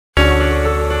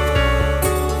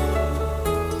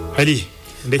ሀይሊ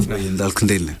እንዴት ነህ? እንዳልክ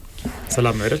እንዴት ነህ?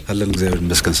 ሰላም ነው አይደል? አለን እግዚአብሔር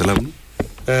ይመስገን ሰላም ነው።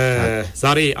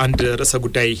 ዛሬ አንድ ርዕሰ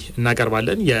ጉዳይ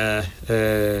እናቀርባለን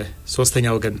የሶስተኛ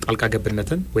ወገን ጣልቃ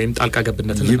ገብነትን ወይም ጣልቃ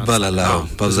ገብነትን ይባላል።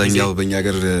 በአብዛኛው በእኛ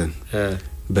ሀገር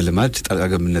በልማድ ጣልቃ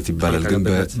ገብነት ይባላል፣ ግን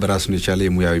በራሱ የቻለ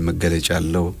የሙያዊ መገለጫ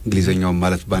አለው። እንግሊዘኛው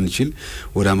ማለት ባንችል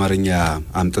ወደ አማርኛ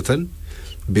አምጥተን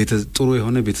ጥሩ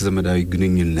የሆነ ቤተዘመዳዊ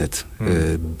ግንኙነት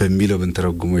በሚለው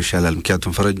ብንተረጉመው ይሻላል።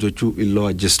 ምክንያቱም ፈረንጆቹ ኢሎ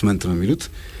አጀስትመንት ነው የሚሉት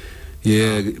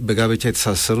በጋብቻ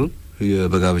የተሳሰሩ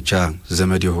በጋብቻ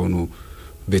ዘመድ የሆኑ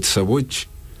ቤተሰቦች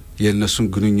የነሱን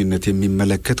ግንኙነት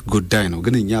የሚመለከት ጉዳይ ነው።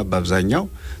 ግን እኛ በአብዛኛው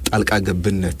ጣልቃ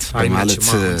ገብነት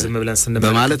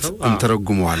በማለት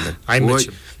እንተረጉመዋለን።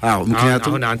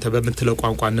 ምክንያቱም አንተ በምትለው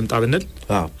ቋንቋ እንምጣ ብንል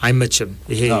አይመችም።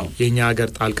 ይሄ የኛ ሀገር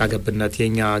ጣልቃ ገብነት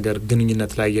የኛ ሀገር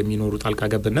ግንኙነት ላይ የሚኖሩ ጣልቃ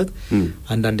ገብነት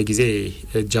አንዳንድ ጊዜ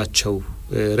እጃቸው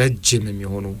ረጅም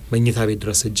የሚሆኑ መኝታ ቤት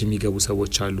ድረስ እጅ የሚገቡ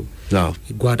ሰዎች አሉ።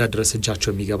 ጓዳ ድረስ እጃቸው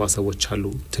የሚገባ ሰዎች አሉ።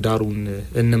 ትዳሩን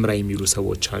እንምራ የሚሉ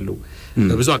ሰዎች አሉ።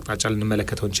 በብዙ አቅጣጫ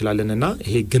ልንመለከተው እንችላለንና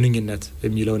ይሄ ግንኙነት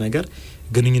የሚለው ነገር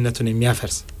ግንኙነቱን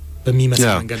የሚያፈርስ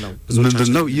በሚመስል መንገድ ነው።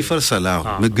 ምንድነው ይፈርሳል?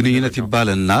 ግንኙነት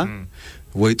ይባልና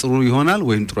ወይ ጥሩ ይሆናል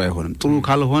ወይም ጥሩ አይሆንም። ጥሩ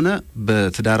ካልሆነ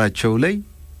በትዳራቸው ላይ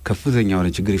ከፍተኛ የሆነ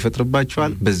ችግር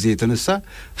ይፈጥርባቸዋል። በዚህ የተነሳ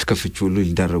እስከፍቹ ሁሉ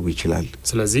ሊዳረጉ ይችላል።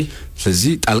 ስለዚህ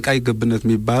ጣልቃ ገብነት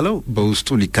የሚባለው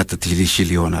በውስጡ ሊካተት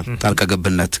ይችላል ይሆናል። ጣልቃ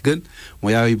ገብነት ግን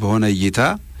ሙያዊ በሆነ እይታ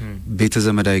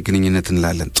ቤተዘመዳዊ ግንኙነት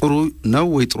እንላለን። ጥሩ ነው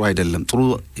ወይ ጥሩ አይደለም፣ ጥሩ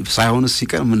ሳይሆንስ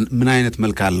ሲቀር ምን አይነት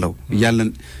መልክ አለው እያለን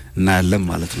እናያለን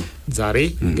ማለት ነው። ዛሬ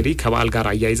እንግዲህ ከበዓል ጋር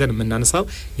አያይዘን የምናነሳው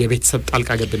የቤተሰብ ጣልቃ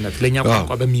ገብነት ለኛ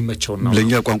ቋንቋ በሚመቸው ነው።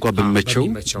 ለኛ ቋንቋ በሚመቸው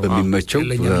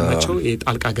ለኛ የሚመቸው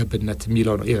የጣልቃ ገብነት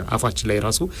የሚለው ነው። አፋችን ላይ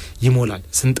ራሱ ይሞላል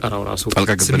ስንጠራው ራሱ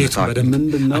ስሜቱ በደንብ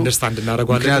አንደርስታንድ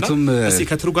እናደርጋለን። ምክንያቱም እስኪ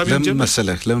ከትርጓሜው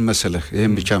ለምን መሰለህ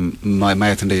ይሄን ብቻ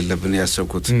ማየት እንደሌለብን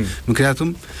ያሰብኩት።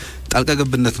 ምክንያቱም ጣልቃ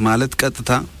ገብነት ማለት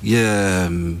ቀጥታ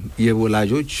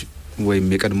የወላጆች ወይም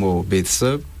የቀድሞ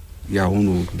ቤተሰብ ያሁኑ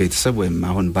ቤተሰብ ወይም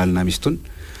አሁን ባልና ሚስቱን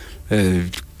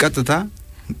ቀጥታ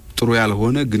ጥሩ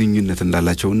ያልሆነ ግንኙነት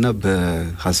እንዳላቸውና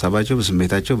በሐሳባቸው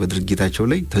በስሜታቸው በድርጊታቸው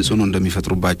ላይ ተጽዕኖ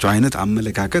እንደሚፈጥሩባቸው አይነት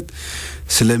አመለካከት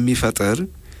ስለሚፈጠር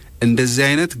እንደዚህ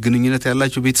አይነት ግንኙነት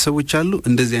ያላቸው ቤተሰቦች አሉ፣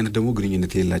 እንደዚህ አይነት ደግሞ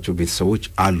ግንኙነት የሌላቸው ቤተሰቦች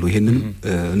አሉ። ይሄንን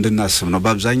እንድናስብ ነው።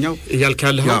 በአብዛኛው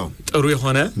ያልካለው ጥሩ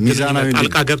የሆነ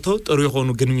ጣልቃ ገብተው ጥሩ የሆኑ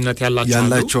ግንኙነት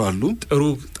ያላቸው አሉ፣ ጥሩ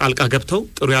ጣልቃ ገብተው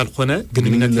ጥሩ ያልሆነ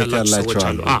ግንኙነት ያላቸው ሰዎች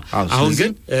አሉ። አሁን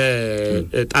ግን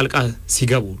ጣልቃ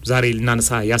ሲገቡ ዛሬ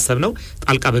ልናነሳ ያሰብነው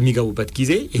ጣልቃ በሚገቡበት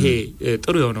ጊዜ ይሄ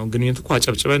ጥሩ የሆነው ግንኙነት እኮ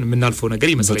አጨብጭበን የምናልፈው ነገር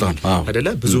ይመስላል አይደለ?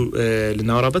 ብዙ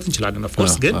ልናወራበት እንችላለን።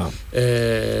 ኦፍኮርስ ግን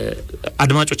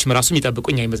አድማጮች ራሱ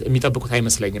የሚጠብቁት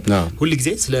አይመስለኝም። ሁሉ ጊዜ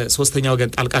ስለ ሶስተኛ ወገን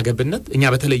ጣልቃ ገብነት እኛ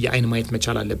በተለየ አይን ማየት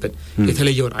መቻል አለብን።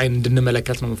 የተለየውን አይን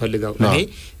እንድንመለከት ነው የምፈልገው። እኔ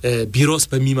ቢሮስ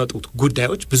በሚመጡት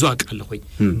ጉዳዮች ብዙ አቃለሁኝ።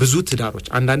 ብዙ ትዳሮች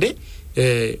አንዳንዴ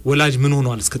ወላጅ ምን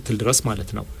ሆኗል እስክትል ድረስ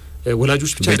ማለት ነው።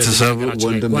 ወላጆች ብቻ ቤተሰብ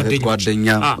ጓደኛ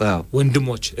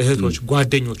ወንድሞች እህቶች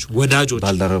ጓደኞች ወዳጆች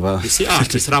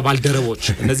የስራ ባልደረቦች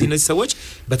እነዚህ ሰዎች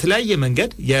በተለያየ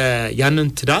መንገድ ያንን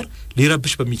ትዳር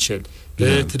ሊረብሽ በሚችል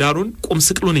ትዳሩን ቁም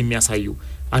ስቅሉን የሚያሳዩ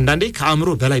አንዳንዴ ከአእምሮ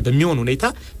በላይ በሚሆን ሁኔታ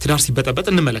ትዳር ሲበጠበጥ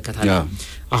እንመለከታለን።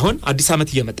 አሁን አዲስ ዓመት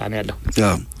እየመጣ ነው ያለው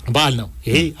በዓል ነው።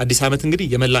 ይሄ አዲስ ዓመት እንግዲህ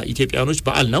የመላ ኢትዮጵያኖች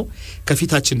በዓል ነው።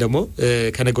 ከፊታችን ደግሞ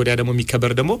ከነገ ወዲያ ደግሞ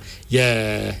የሚከበር ደግሞ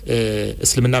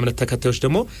የእስልምና እምነት ተከታዮች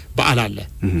ደግሞ በዓል አለ፣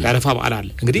 የአረፋ በዓል አለ።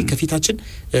 እንግዲህ ከፊታችን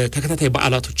ተከታታይ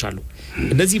በዓላቶች አሉ።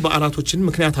 እነዚህ በዓላቶችን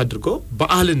ምክንያት አድርጎ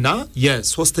በዓልና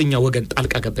የሶስተኛ ወገን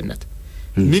ጣልቃ ገብነት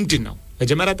ምንድነው?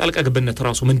 መጀመሪያ ጣልቃ ገብነት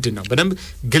ራሱ ምንድነው? በደንብ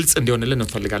ግልጽ እንዲሆንልን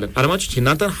እንፈልጋለን። አድማጮች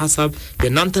የናንተን ሐሳብ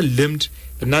የናንተን ልምድ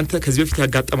እናንተ ከዚህ በፊት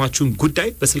ያጋጠማችሁን ጉዳይ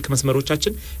በስልክ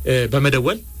መስመሮቻችን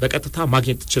በመደወል በቀጥታ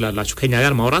ማግኘት ትችላላችሁ። ከኛ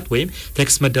ጋር ማውራት ወይም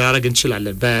ቴክስት መደራረግ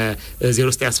እንችላለን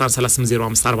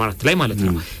በ0911380544 ላይ ማለት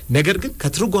ነው። ነገር ግን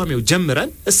ከትርጓሜው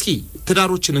ጀምረን እስኪ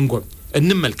ትዳሮችን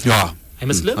እንመልከት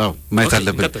አይመስልም? ማየት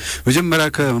አለብን። መጀመሪያ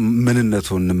ከመንነቱ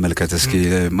እንመልከት እስኪ።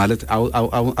 ማለት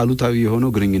አሉታዊ የሆነው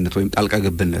ግንኙነት ወይም ጣልቃ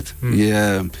ገብነት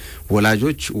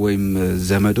የወላጆች ወይም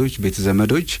ዘመዶች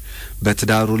ቤተዘመዶች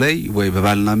በትዳሩ ላይ ወይ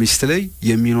በባልና ሚስት ላይ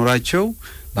የሚኖራቸው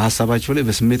በሐሳባቸው ላይ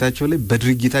በስሜታቸው ላይ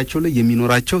በድርጊታቸው ላይ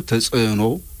የሚኖራቸው ተጽዕኖ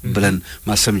ብለን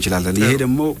ማሰብ እንችላለን። ይሄ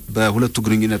ደግሞ በሁለቱ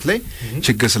ግንኙነት ላይ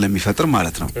ችግር ስለሚፈጥር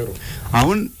ማለት ነው።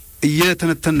 አሁን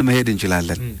እየተነተን መሄድ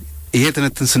እንችላለን። ይሄ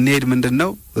ተነተን ስንሄድ ምንድነው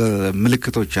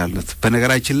ምልክቶች አሉት።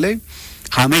 በነገራችን ላይ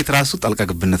ሐሜት ራሱ ጣልቃ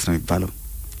ገብነት ነው የሚባለው።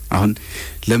 አሁን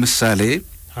ለምሳሌ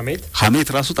ሐሜት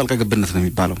ራሱ ጣልቃ ገብነት ነው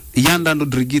የሚባለው እያንዳንዱ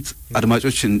ድርጊት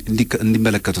አድማጮች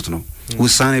እንዲመለከቱት ነው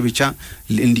ውሳኔ ብቻ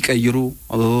እንዲቀይሩ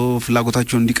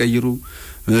ፍላጎታቸው እንዲቀይሩ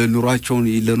ኑሯቸውን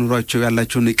ለኑሯቸው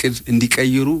ያላቸውን እቅድ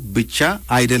እንዲቀይሩ ብቻ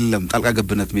አይደለም ጣልቃ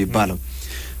ገብነት የሚባለው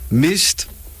ሚስት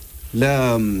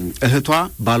ለእህቷ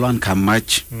ባሏን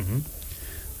ካማች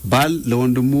ባል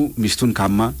ለወንድሙ ሚስቱን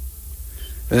ካማ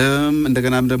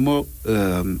እንደገናም ደግሞ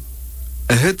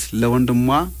እህት ለወንድሟ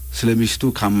ስለሚስቱ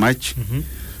ካማች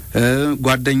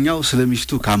ጓደኛው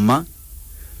ስለሚስቱ ካማ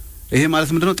ይሄ ማለት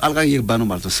ምንድነው ጣልቃ እየገባ ነው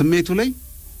ማለት ነው ስሜቱ ላይ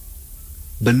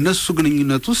በእነሱ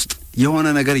ግንኙነት ውስጥ የሆነ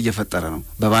ነገር እየፈጠረ ነው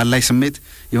በባል ላይ ስሜት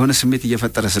የሆነ ስሜት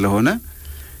እየፈጠረ ስለሆነ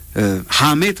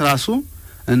ሐሜት ራሱ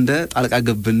እንደ ጣልቃ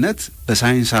ገብነት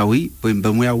በሳይንሳዊ ወይም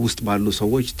በሙያው ውስጥ ባሉ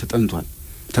ሰዎች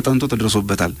ተጠንቶ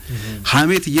ተደርሶበታል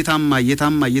ሐሜት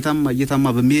እየታማ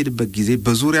በሚሄድበት ጊዜ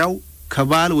በዙሪያው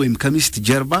ከባል ወይም ከሚስት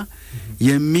ጀርባ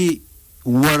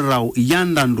የሚወራው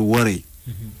እያንዳንዱ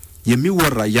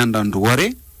ወሬ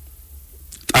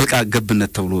ጣልቃ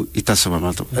ገብነት ተብሎ ይታሰባል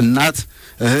ማለት ነው እናት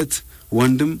እህት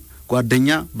ወንድም ጓደኛ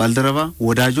ባልደረባ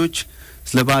ወዳጆች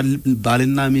ስለ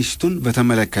ባልና ሚስቱን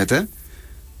በተመለከተ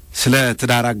ስለ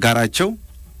ትዳር አጋራቸው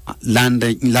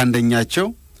ላንደኛቸው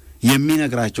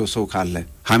የሚነግራቸው ሰው ካለ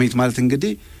ሐሜት ማለት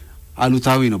እንግዲህ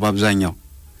አሉታዊ ነው በአብዛኛው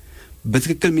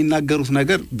በትክክል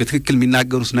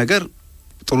የሚናገሩት ነገር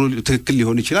ጥሩ ትክክል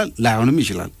ሊሆን ይችላል ላይሆንም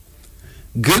ይችላል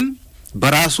ግን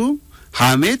በራሱ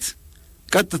ሐሜት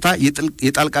ቀጥታ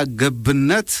የጣልቃ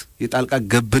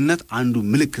ገብነት አንዱ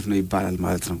ምልክት ነው ይባላል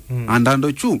ማለት ነው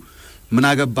አንዳንዶቹ ምን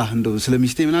አገባህ እንደው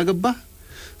ስለሚስቴ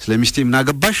ምን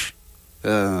አገባሽ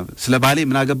ስለ ባሌ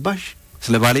ምን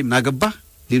አገባህ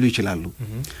ሊሉ ይችላሉ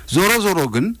ዞሮ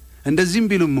ግን እንደዚህም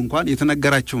ቢሉም እንኳን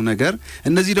የተነገራቸው ነገር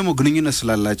እነዚህ ደግሞ ግንኙነት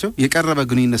ስላላቸው የቀረበ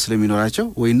ግንኙነት ስለሚኖራቸው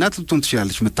ወይ እናት ልትሆን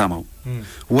ትችላለች መታማው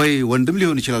ወይ ወንድም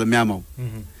ሊሆን ይችላል የሚያማው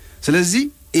ስለዚህ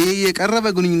የቀረበ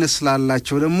ግንኙነት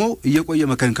ስላላቸው ደግሞ እየቆየ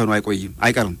መከንከኑ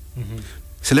አይቀርም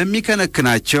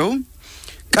ስለሚከነክናቸው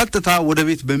ቀጥታ ወደ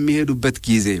ቤት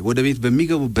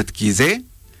በሚገቡበት ጊዜ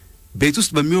ቤት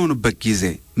ውስጥ በሚሆኑበት ጊዜ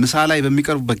ምሳ ላይ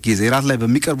በሚቀርቡበት ጊዜ ራት ላይ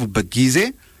በሚቀርቡበት ጊዜ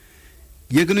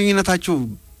የግንኙነታቸው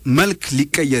መልክ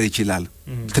ሊቀየር ይችላል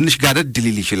ትንሽ ጋደድ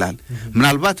ሊል ይችላል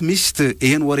ምናልባት ሚስት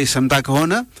ይሄን ወሬ ሰምታ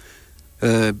ከሆነ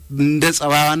እንደ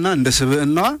ጸባዋና እንደ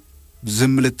ስብዕናዋ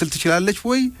ዝም ልትል ትችላለች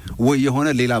ወይ የሆነ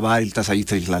ሌላ ባህሪ ልታሳይ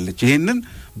ትችላለች ይሄንን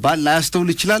ባል ላያስተውል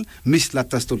ይችላል ሚስት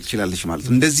ላታስተውል ትችላለች ማለት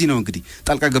ነው እንደዚህ ነው እንግዲህ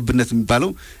ጣልቃ ገብነት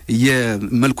የሚባለው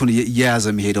የመልኩን እየያዘ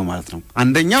የሚሄደው ማለት ነው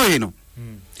አንደኛው ይሄ ነው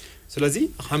ስለዚህ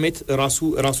ሐሜት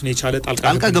ራሱን የቻለ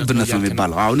ጣልቃ ገብነት ነው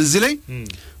የሚባለው አሁን እዚህ ላይ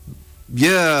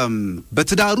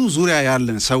በትዳሩ ዙሪያ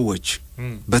ያለን ሰዎች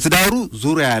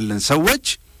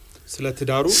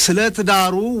ስለ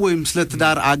ትዳሩ ወይም ስለ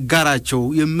ትዳር አጋራቸው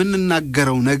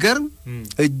የምንናገረው ነገር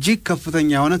እጅግ ከፍተኛ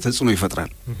የሆነ ተጽዕኖ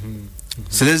ይፈጥራል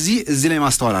ስለዚህ እዚህ ላይ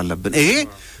ማስተዋል አለብን ይሄ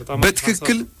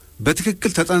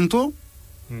በትክክል ተጠንቶ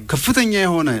ከፍተኛ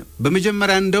የሆነ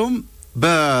በመጀመሪያ እንደውም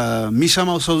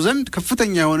በሚሰማው ሰው ዘንድ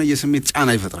ከፍተኛ የሆነ የስሜት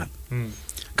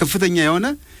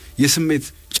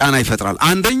ጫና ይፈጥራል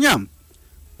አንደኛ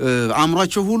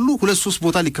አእምሯቸው ሁሉ 2-3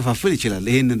 ቦታ ሊከፋፈል ይችላል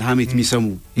ይሄንን ሐሜት የሚሰሙ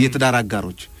የትዳር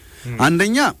አጋሮች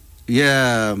አንደኛ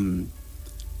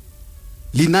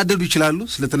ሊናደዱ ይችላሉ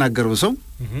ስለተናገረው ሰው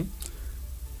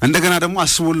እንደገና ደግሞ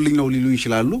አስቦልኝ ነው ሊሉ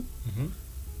ይችላሉ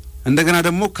እንደገና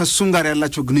ደግሞ ከሱም ጋር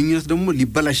ያላቸው ግንኙነት ደግሞ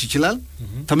ሊበላሽ ይችላል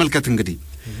ተመልከት እንግዲህ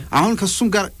አሁን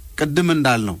ከሱም ጋር ቀድም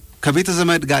እንዳልነው ከቤተ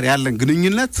ዘመድ ጋር ያለን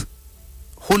ግንኙነት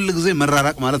ሁሉ ጊዜ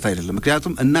መራራቅ ማለት አይደለም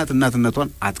ምክንያቱም እናትነቷን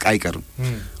አይቀርም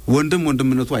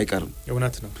ወንድምነቱ አይቀርም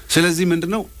እውነት ነው ስለዚህ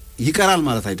ምንድነው ይቀራል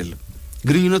ማለት አይደለም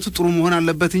ግንኙነቱ ጥሩ መሆን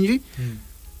አለበት እንጂ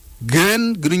ግን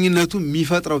ግንኙነቱ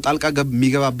የሚፈጥረው ጣልቃ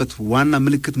የሚገባበት ዋና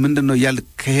ምልክት ምንድነው ያለ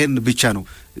ከሄን ብቻ ነው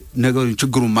ነገሩን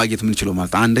ችግሩን ማግኘት ምን ይችላል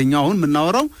ማለት አንደኛው አሁን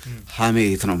ምናወራው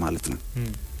ሐሜት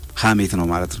ነው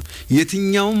ማለት ነው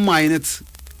የትኛውም አይነት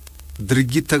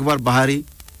ድርጊት ተግባር ባህሪ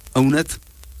እውነት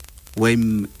ወይም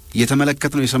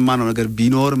የተመለከተው የሰማነው ነገር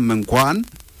ቢኖርም እንኳን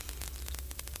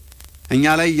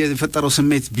እኛ ላይ የፈጠረው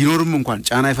ስሜት ቢኖርም እንኳን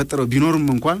ጫና የፈጠረው ቢኖርም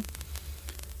እንኳን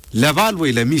ለባል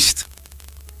ወይ ለሚስት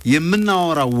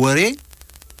የምናወራው ወሬ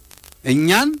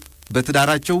እኛን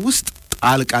በትዳራቸው ውስጥ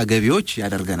ጣልቃ ገቢዎች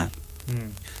ያደርገናል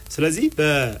ስለዚህ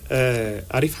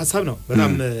በአሪፍ ሐሳብ ነው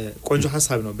በጣም ቆንጆ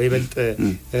ሐሳብ ነው በይበልጥ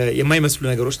የማይመስሉ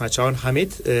ነገሮች ናቸው አሁን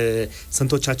ሐሜት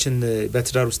ስንቶቻችን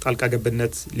በትዳር ውስጥ ጣልቃ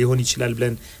ገብነት ሊሆን ይችላል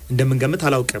ብለን እንደምንገምት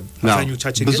አላውቅም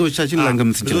አብዛኞቻችን ብዙዎቻችን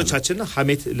ላንገምት ይችላል ብዙዎቻችን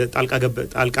ሐሜት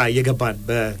ጣልቃ የገባን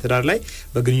በትዳር ላይ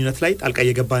በግንኙነት ላይ ጣልቃ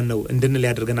የገባን ነው እንድንል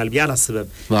ያደርገናል ቢያ አላስበም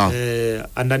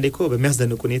አንዳንዴ እኮ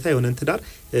በሚያስደንቅ ሁኔታ የሆነን ትዳር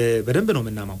በደንብ ነው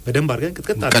ምናማው በደንብ አርገን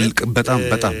ቅጥቅጥ አርገን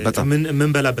በጣም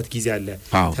ምን በላበት ጊዜ አለ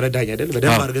ተረዳኝ አይደል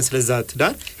በደንብ አርገን እያልን ስለዛ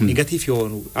ትዳር ኔጋቲቭ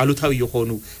የሆኑ አሉታዊ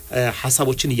የሆኑ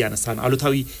ሐሳቦችን እያነሳን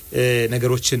አሉታዊ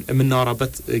ነገሮችን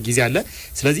የምናወራበት ጊዜ አለ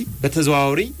ስለዚህ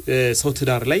በተዘዋዋሪ ሰው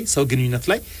ትዳር ላይ ሰው ግንኙነት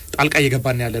ላይ ጣልቃ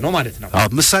እየገባን ያለ ነው ማለት ነው አዎ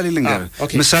ምሳሌ ልንገር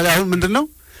ምሳሌ አሁን ምንድነው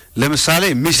ለምሳሌ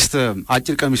ሚስት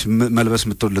አጭር ቀሚስ መልበስ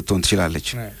ልትሆን ትችላለች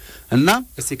እና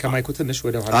እስቲ ከማይኩ ትንሽ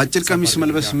ወደ ኋላ አጭር ቀሚስ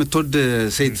መልበስ የምትወድ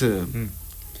ሴት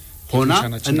ሆና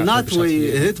እናት ወይ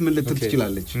እህት ምን ልትል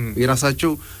ትችላለች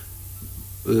የራሳቸው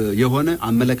የሆነ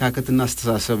አመለካከትና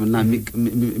አስተሳሰብና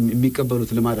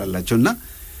የሚቀበሉት ልማድ አላቸውና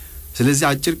ስለዚህ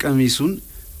አጭር ቀሚሱን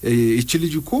እቺ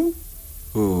ልጅ እኮ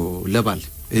ለባል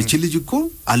እቺ ልጅ እኮ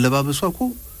አለባበሷ እኮ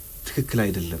ትክክል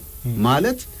አይደለም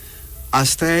ማለት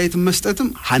አስተያየት መስጠትም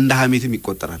አንድ ሀሜትም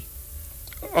ይቆጠራል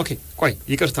ኦኬ ቆይ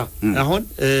ይቅርታ አሁን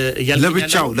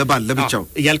ለብቻው ለብቻው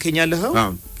ያልከኛለህ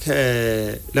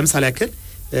ለምሳሌ ያክል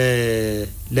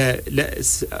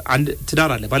አንድ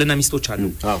ትዳር አለ ባልና ሚስቶች አሉ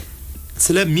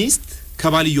ስለ ሚስት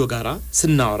ከባልዮ ጋራ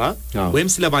ስናወራ ወይም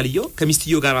ስለ ባልዮ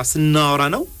ከሚስትዮ ጋራ ስናወራ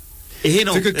ነው ይሄ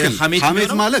ነው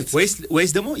ሀሜት ማለት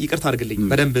ወይስ ደግሞ ይቅርታ አድርግልኝ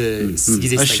በደንብ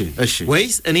ጊዜ እሺ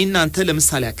ወይስ እኔና አንተ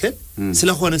ለምሳሌ ያክል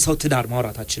ስለሆነ ሰው ትዳር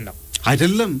ማውራታችን ነው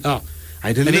አይደለም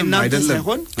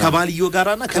ሳይሆን ከባልዮ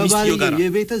ጋራና ከሚስትዮ ጋራ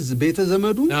የቤተ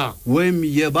ዘመዱ ወይም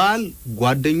የባል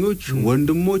ጓደኞች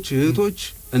ወንድሞች እህቶች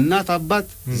እናት አባት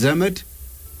ዘመድ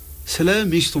ስለ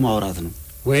ሚስቱ ማውራት ነው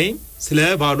ወይም ስለ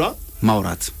ባሏ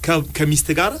ማውራት ከሚስት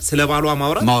ጋራ ስለ ባሏ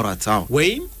ማውራት አዎ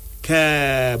ወይም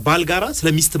ከባል ጋራ ስለ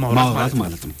ሚስት ማውራት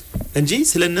ማለት ነው እንጂ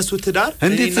ስለነሱ ትዳር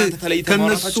እንዴት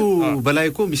ከነሱ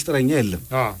በላይኮ ሚስጥረኛ የለም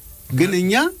ግን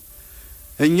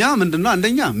እኛ ምንድነው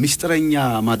አንደኛ ሚስጥረኛ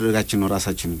ማድረጋችን ነው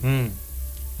ራሳችን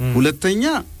ሁለተኛ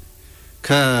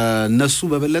ከነሱ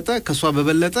በበለጠ ከሷ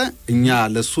በበለጠ እኛ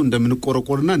ለሱ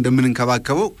እንደምንቆረቆርና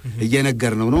እንደምንንከባከበው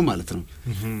እየነገርነው ነው ማለት ነው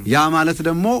ያ ማለት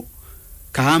ደግሞ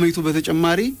ከሀሜቱ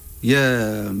በተጨማሪ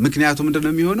የምክንያቱ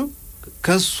ምንድነው የሚሆነው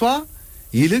ከሷ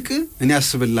ይልቅ እኔ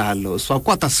አስብልሃለሁ እሷ እኮ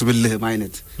አታስብልህም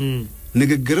አይነት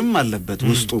ንግግርም አለበት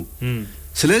ውስጡ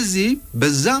ስለዚህ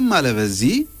በዛም ማለት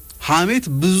በዚህ ሀሜት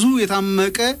ብዙ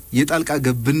የታመቀ የጣልቃ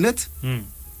ገብነት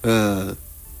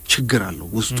ችግር አለው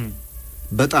ውስጡ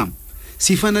በጣም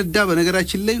ሲፈነዳ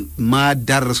በነገራችን ላይ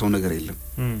ማዳረሰው ነገር የለም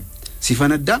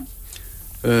ሲፈነዳ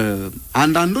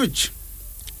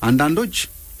አንዳንዶች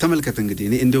ተመልከት እንግዲህ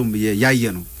እኔ እንደውም ያየ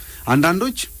ነው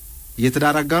አንዳንዶች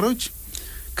የትዳር አጋሮች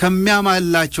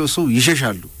ከሚያማላቸው ሰው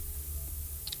ይሸሻሉ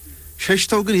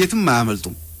ሸሽተው ግን የትም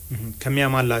አያመልጡም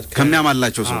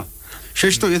ከሚያማላቸው ሰው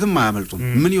ሸሽተው የትም አያመልጡም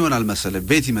ምን ይሆናል መሰለ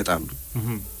ቤት ይመጣሉ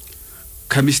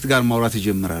ከሚስት ጋር ማውራት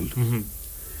ይጀምራሉ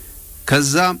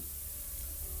ከዛ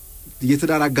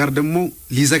የትዳር አጋር ደግሞ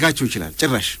ሊዘጋቸው ይችላል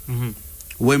ጭራሽ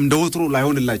ወይም እንደወትሮ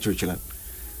ላይሆንላቸው ይችላል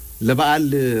ለበዓል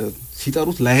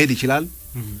ሲጠሩት ላይሄድ ይችላል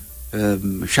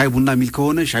ሻይ ቡና ሚል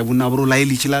ከሆነ ሻይ ቡና አብሮ ላይል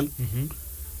ይችላል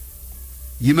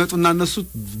ይመጡና እነሱ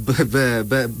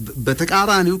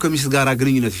በተቃራኒው ከሚስት ጋር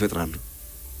ግንኙነት ይፈጥራሉ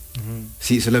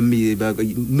ስለሚ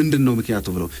ምንድነው ምክንያቱ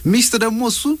ብለው ሚስት ደግሞ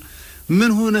እሱ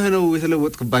ምን ሆነህ ነው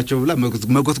የተለወጥክባቸው ብላ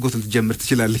መጎትጎት ልትጀምር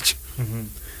ትችላለች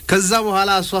ከዛ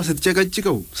በኋላ እሷ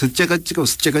ስትጨቀጭቀው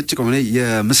እኔ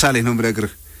የምሳሌ ነው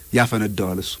ምረግርህ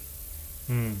ያፈነዳዋል እሱ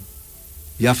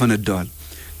ያፈነዳዋል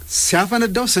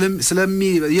ሲያፈነዳው ስለሚ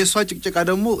የሷ ጭቅጭቃ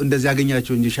ደግሞ እንደዚህ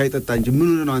ያገኛቸው እንጂ ሻይ ጠጣ እንጂ ምን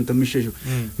ሆነ ነው አንተ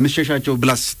ምሸሻቸው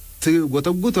ብላስ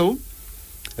ትጎተጉተው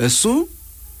እሱ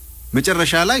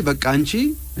መጨረሻ ላይ በቃ አንቺ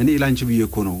እኔ ላንቺ ብዬ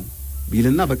እኮ ነው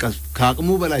ይልና በቃ ከአቅሙ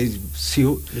በላይ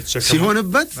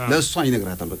ሲሆንበት ለሷ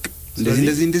ይነግራታል በቃ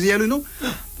እንደዚህ ያሉ ነው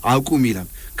አቁም ይላል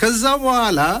ከዛ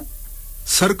በኋላ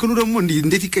ሰርክሉ ደግሞ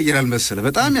እንዴት ይቀየራል መሰለ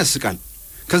በጣም ያስቃል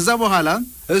ከዛ በኋላ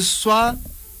እሷ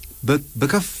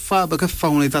በከፋ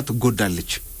ሁኔታ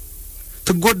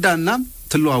ትጎዳና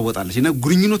ትለዋወጣለች እና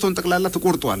ግንኙነቱን ጠቅላላ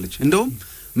ትቆርጠዋለች እንደውም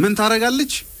ምን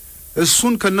ታረጋለች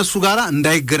እሱን ከነሱ ጋራ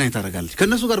እንዳይገናኝ ታረጋለች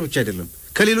ከነሱ ጋር ብቻ አይደለም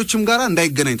ከሌሎችም ጋራ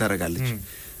እንዳይገናኝ ታረጋለች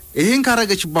ይሄን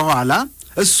ካረገች በኋላ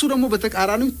እሱ ደግሞ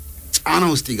በተቃራኒው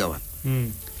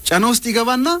ጫና ውስጥ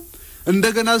ይገባና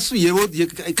እንደገና እሱ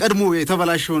የቀድሞ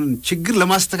የተበላሸውን ችግር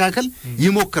ለማስተካከል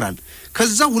ይሞክራል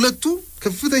ከዛ ሁለቱ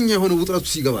ከፍተኛ የሆነ ውጥረት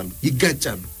ውስጥ ይገባሉ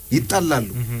ይጋጫሉ ይጣላሉ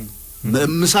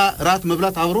ምሳ ራት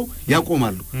መብላት አብሮ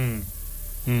ያቆማሉ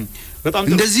በጣም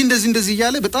እንደዚህ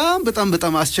ያለ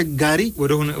በጣም አስቸጋሪ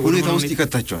ሁኔታ ውስጥ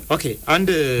ይከታቸዋል ኦኬ አንድ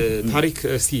ታሪክ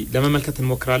እስቲ ለመመልከት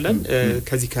እንሞክራለን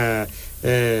ከዚህ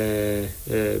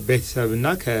ከቤተሰብና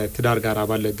ከትዳር ጋር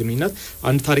ባለ ግንኙነት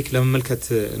አንድ ታሪክ ለመመልከት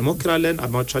እንሞክራለን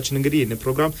አድማጮቻችን እንግዲህ ይህን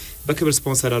ፕሮግራም በክብር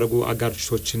ስፖንሰር አድርጉ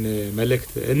አጋርቾችን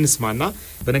መልእክት እንስማና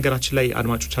በነገራችን ላይ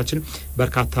አድማጮቻችን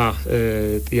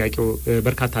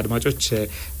በርካታ አድማጮች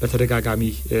በተደጋጋሚ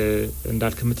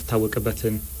እንዳልከ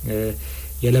የምትታወቅበትን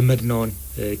የለመድነውን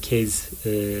ኬዝ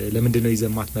ለምንድነው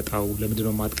ይዘማት መጣው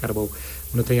ለምንድነው ማትቀርበው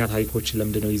እውነተኛ ታሪኮች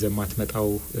ለምንድነው ይዘማት መጣው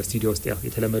ስቱዲዮ ውስጥ ያው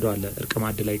የተለመደው አለ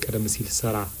እርቅማድ ላይ ቀደም ሲል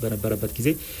ሰራ በነበረበት ጊዜ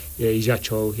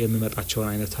ይዣቸው የምመጣቸው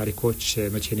አይነት ታሪኮች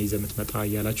መቼ ነው ይዘምት መጣ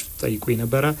ያላችሁ ጠይቁኝ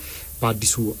ነበር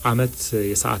በአዲሱ አመት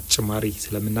የሰዓት ጭማሪ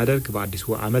ስለምናደርግ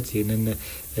በአዲሱ አመት ይሄንን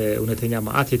እውነተኛ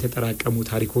ማአት የተጠራቀሙ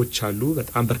ታሪኮች አሉ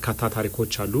በጣም በርካታ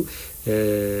ታሪኮች አሉ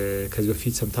ከዚህ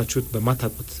በፊት ሰምታችሁት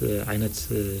በማታውቁት አይነት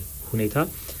ሁኔታ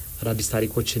አዳዲስ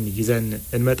ታሪኮችን ይዘን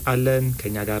እንመጣለን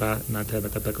ከኛ ጋራ እናንተ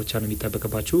መጠበቅ ብቻ ነው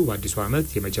የሚጠበቅባችሁ በአዲሱ አመት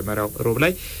የመጀመሪያው ሮብ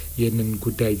ላይ ይሄንን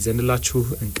ጉዳይ ይዘንላችሁ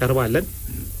እንቀርባለን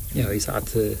ያው የሰዓት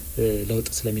ለውጥ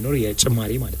ስለሚኖር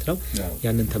የጭማሪ ማለት ነው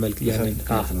ያንን ያንን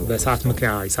በሰዓት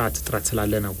ምክንያት የሰዓት ጥራት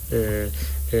ስላለ ነው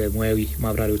ሙያዊ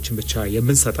ማብራሪያዎችን ብቻ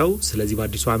የምንሰጠው ስለዚህ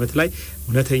በአዲሱ አመት ላይ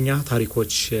እውነተኛ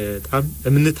ታሪኮች በጣም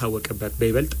የምንታወቅበት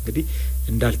በይበልጥ እንግዲህ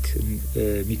እንዳልክ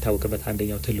የሚታወቅበት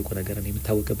አንደኛው ትልቁ ነገር ነው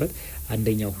የሚታወቅበት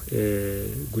አንደኛው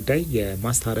ጉዳይ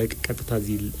የማስታረቅ ቀጥታ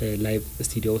ዚ ላይቭ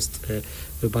ስቱዲዮ ውስጥ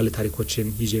ባለ ታሪኮችን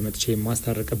ይዤ መጥቼ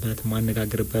ማስታረቅበት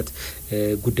ማነጋገርበት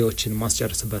ጉዳዮችን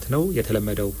ማስጨርስበት ነው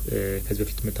የተለመደው ከዚህ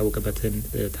በፊት የምታወቅበትን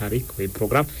ታሪክ ወይ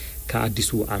ፕሮግራም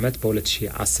ከአዲሱ አመት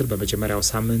በ2010 በመጀመሪያው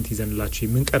ሳምንት ይዘንላችሁ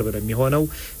የምንቀርብ ነው የሚሆነው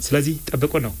ስለዚህ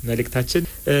ጠብቁ ነው መልእክታችን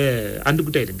አንድ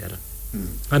ጉዳይ ልንገራ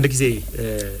አንድ ጊዜ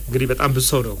እንግዲህ በጣም ብዙ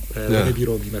ሰው ነው ወደ ቢሮ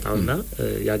የሚመጣውና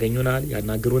ያገኙናል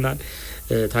ያናግሩናል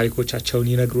ታሪኮቻቸውን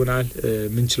ይነግሩናል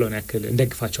ምን ችሎን ያክል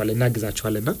እንደግፋቸዋለን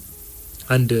እናግዛቸዋለንና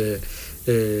አንድ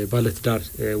ባለትዳር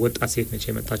ወጣት ሴት ነች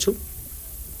የመጣችው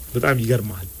በጣም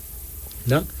ይገርማል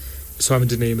እና እሷ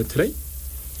ምንድነው የምትለኝ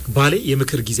ባሌ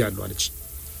የምክር ጊዜ አለው አለች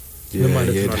ምን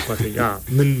ማለት ነው አልኳት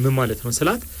ምን ማለት ነው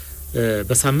ስላት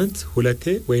በሳምንት 2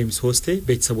 ወይም 3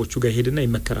 ቤተሰቦቹ ጋር ሄድና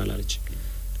ይመከራል አለች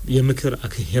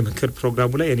የምክር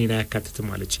ፕሮግራሙ ላይ እኔና ያካትትም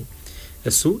አለች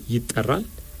እሱ ይጠራል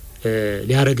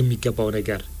ሊያረግ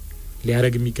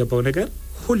የሚገባው ነገር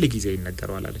ሁሉ ጊዜ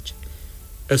ይነገራል አለች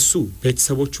እሱ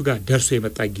ቤተሰቦቹ ጋር ደርሶ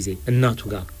የመጣ ጊዜ እናቱ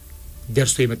ጋር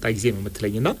ደርሶ የመጣ ጊዜ ነው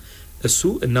የምትለኝና እሱ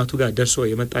እናቱ ጋር ደርሶ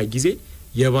የመጣ ጊዜ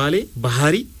የባሌ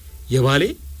ባህሪ የባሌ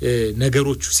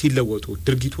ነገሮቹ ሲለወጡ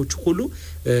ድርጊቶቹ ሁሉ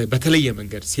በተለየ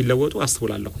መንገድ ሲለወጡ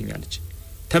አስተውላለሁኝ አለች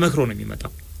ተመክሮ ነው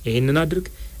የሚመጣው ይሄንን አድርግ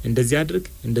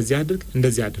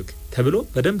እንደዚህ አድርግ ተብሎ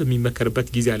በደንብ የሚመከርበት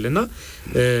ጊዜ አለና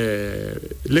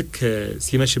ልክ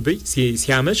ሲመሽብኝ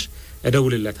ሲያመሽ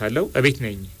እደውልለታለሁ እቤት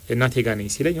ነኝ እናቴ ጋር ነኝ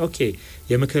ሲለኝ ኦኬ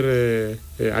የምክር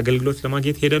አገልግሎት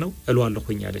ለማግኘት ሄደ ነው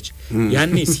እሏለሁኝ አለች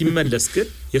ያኔ ሲመለስ ግን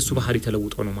የሱ ባህሪ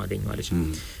ተለውጦ ነው ማገኘው አለች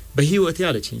በህይወቴ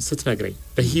አለችኝ ስትነግረኝ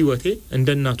በህይወቴ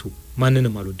እንደናቱ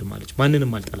ማንንም አልወድም አለች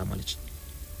ማንንም አልጠላም አለች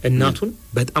እናቱን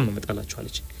በጣም ነው መጣላቸው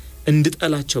አለች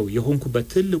እንድጠላቸው የሆንኩበት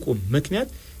ትልቁ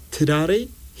ምክንያት ትዳሬ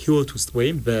ህይወት ውስጥ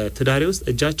ወይም በትዳሬ ውስጥ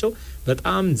እጃቸው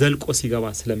በጣም ዘልቆ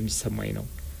ሲገባ ስለሚሰማኝ ነው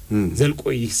ዘልቆ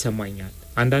ይሰማኛል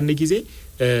አንዳንድ ጊዜ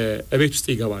እቤት ውስጥ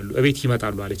ይገባሉ እቤት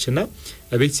ይመጣሉ አለችና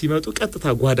እቤት ሲመጡ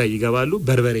ቀጥታ ጓዳ ይገባሉ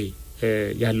በርበሬ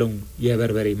ያለው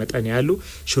የበርበሬ መጠን ያለው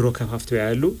ሽሮ ከፋፍተው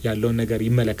ያለው ነገር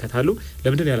ይመለከታሉ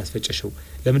ለምንድነው ያላስፈጨሽው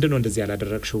ለምንድነው እንደዚህ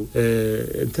ያላደረግሽው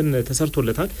እንትን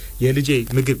ተሰርቶለታል የልጄ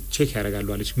ምግብ ቼክ ያደርጋሉ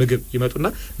አለች ምግብ ይመጡና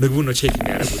ምግቡን ነው ቼክ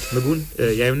የሚያደርጉት ምግቡን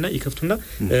ያዩና ይከፍቱና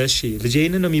እሺ ልጄ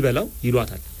ይሄንን ነው የሚበላው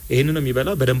ይሏታል ይሄንን ነው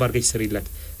የሚበላው በደንብ አድርገሽ ስሪለት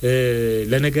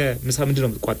ለነገ ምሳ ምንድነው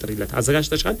የምትቋጥሪለት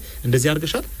አዘጋጅተሻል እንደዚህ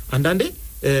አድርገሻል አንዳንዴ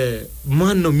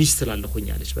ማን ነው ሚስት ላለሁኝ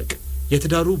አለች በቃ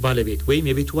የትዳሩ ባለቤት ወይም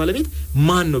የቤቱ ባለቤት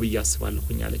ማን ነው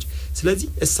በያስባለሁኝ አለች ስለዚህ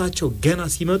እሳቸው ገና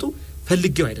ሲመጡ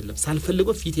ፈልጌው አይደለም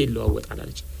ሳልፈልገው ፊቴ ይለዋወጣል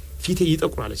አለች ፊቴ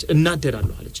ይጠቁራል አለች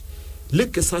እናደዳለሁ አለች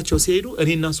ልክ እሳቸው ሲሄዱ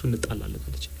እኔና እሱ እንጣላለን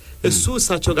አለች እሱ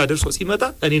እሳቸው ጋር ደርሶ ሲመጣ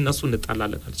እኔና እሱ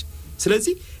እንጣላለን አለች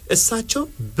ስለዚህ እሳቸው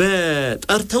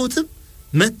በጠርተውትም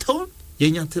መተው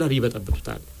የኛን ትዳር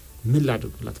ይበጠብጡታል ምን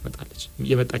ላድርጉላት መጣለች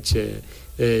የመጣች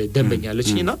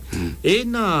ደንበኛለችና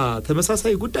እና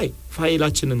ተመሳሳይ ጉዳይ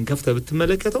ፋይላችንን ከፍተ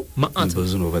ብትመለከተው ማአት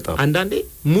ብዙ ነው በጣም አንዳንዴ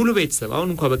ሙሉ ቤተሰብ አሁን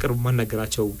እንኳን በቅርብ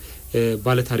ማናገራቸው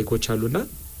ባለ ታሪኮች አሉና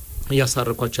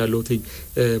ያሳረኳቸው ያሉት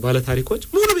ባለ ታሪኮች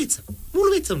ሙሉ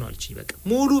ቤተሰብ ነው አለች በቃ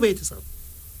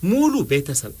ሙሉ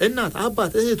ቤተሰብ እናት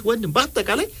አባት እህት ወንድም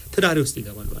በአጠቃላይ ትዳሬ ውስጥ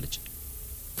ይገባሉ አለች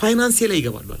ፋይናንስ ላይ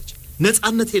ይገባሉ አለች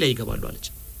ነጻነት ላይ ይገባሉ አለች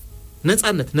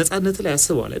ነጻነት ላይ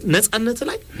አስበዋል ነጻነት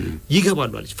ላይ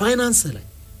ይገባሉ አለች ፋይናንስ ላይ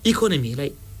ኢኮኖሚ ላይ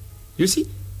ዩሲ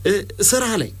ስራ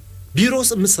ላይ ቢሮስ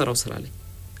የምትሰራው ስራ ላይ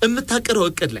የምታቀረው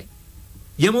እቅድ ላይ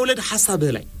የመውለድ ሐሳብ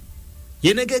ላይ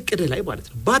የነገ እቅድ ላይ ማለት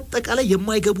ነው በአጠቃላይ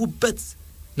የማይገቡበት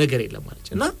ነገር የለም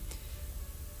አለችና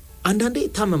አንዳንዴ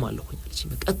ታመማለሁ አለች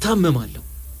በቃ ታመማለሁ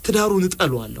ትዳሩን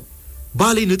እጠሏለሁ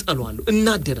ባሌን እጠሏለሁ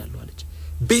እናደዳለሁ አለች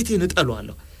ቤቴን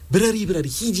እጠሏለሁ ብረሪ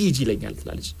ሂጂ ይለኛል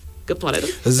ትላለች ገብቷል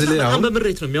አይደል በጣም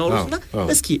በምሬት ነው የሚያወሩትና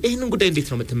እስኪ ይሄንን ጉዳይ እንዴት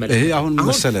ነው የምትመለከተው ይሄ አሁን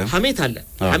መሰለ ሐሜት አለ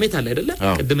አይደለ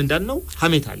ቅድም እንዳልነው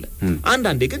ሐሜት አለ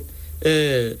አንዳንዴ ግን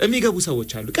የሚገቡ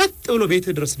ሰዎች አሉ ቀጥ ብሎ ቤት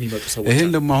ድረስ የሚመጡ ሰዎች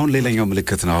ይሄን ደግሞ አሁን ሌላኛው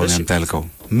ምልክት ነው አሁን አንተ ያልከው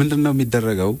ምንድነው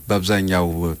የሚደረገው በአብዛኛው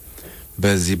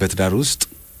በዚህ በትዳር ውስጥ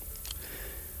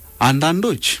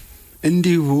አንዳንዶች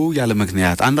እንዲሁ ያለ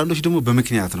ምክንያት አንዳንዶች ደግሞ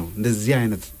በምክንያት ነው እንደዚህ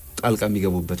አይነት ጣልቃ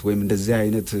የሚገቡበት ወይም እንደዚህ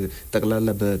አይነት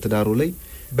ጠቅላላ በትዳሩ ላይ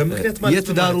በምክንያት ማለት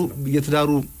የትዳሩ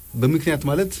በምክንያት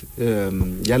ማለት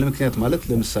ያለ ምክንያት ማለት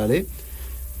ለምሳሌ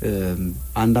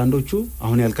አንዳንዶቹ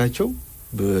አሁን ያልካቸው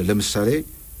ለምሳሌ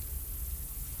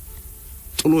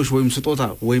ጥሎሽ ወይም ስጦታ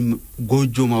ወይም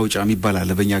ጎጆ ማውጫ የሚባል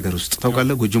አለ በእኛ ሀገር ውስጥ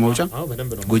ታውቃለህ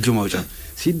ጎጆ ማውጫ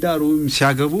ሲዳሩ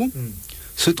ሲያገቡ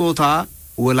ስጦታ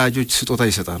ወላጆች ስጦታ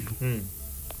ይሰጣሉ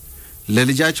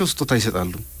ለልጃቸው ስጦታ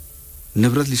ይሰጣሉ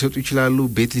ንብረት ሊሰጡ ይችላሉ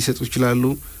ቤት ሊሰጡ ይችላሉ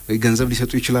ገንዘብ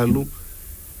ሊሰጡ ይችላሉ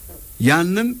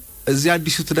ያንን እዚህ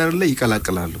አዲሱ ትዳር ላይ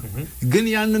ይቀላቀላሉ ግን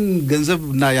ያንን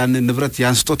ገንዘብና ያንን ንብረት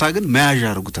ያን ስጦታ ግን መያዣ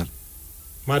ያርጉታል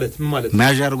ማለት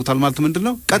መያዣ ያርጉታል ማለት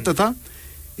ምንድነው ቀጥታ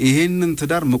ይሄንን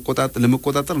ትዳር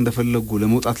ለመቆጣጠር እንደፈለጉ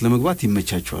ለመውጣት ለመግባት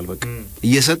ይመቻቸዋል በቃ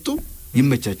እየሰጡ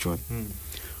ይመቻቸዋል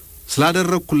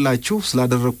ስላደረኩላችሁ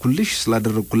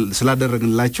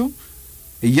ስላደረግንላችሁ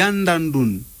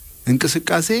እያንዳንዱን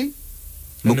እንቅስቃሴ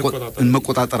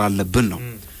መቆጣጠር አለብን ነው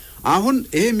አሁን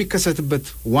ይሄ የሚከሰትበት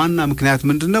ዋና ምክንያት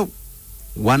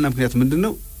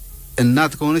ምንድነው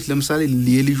እናት ከሆነች ለምሳሌ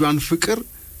የልጇን ፍቅር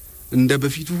እንደ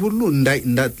በፊቱ ሁሉ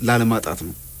ላለማጣት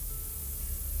ነው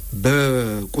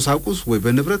በቁሳቁስ ወይ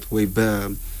በንብረት ወይ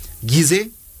በጊዜ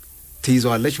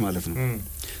ትይዛለች ማለት ነው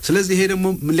ስለዚህ ይሄ ደግሞ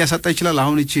ምን ሊያሳጣ ይችላል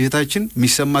አሁን እቺ እህታችን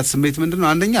የሚሰማት ስሜት ምንድነው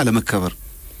አንደኛ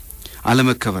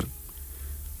አለመከበር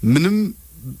ምንም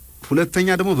ሁለተኛ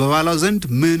ደግሞ በባላው ዘንድ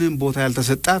ምንም ቦታ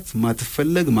ያልተሰጣት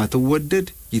ማትፈለግ ማትወደድ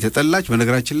የተጠላች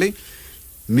በነገራችን ላይ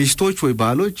ሚስቶች ወይ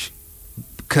ባሎች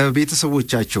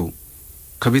ከቤተሰቦቻቸው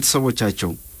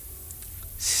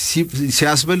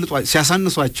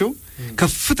ሲያሳንሷቸው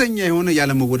ከፍተኛ የሆነ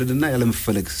ያለ መወደድና ያለ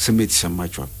መፈለግ ስሜት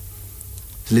ይሰማቸዋል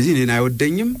ስለዚህ እኔን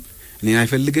አይወደኝም እኔን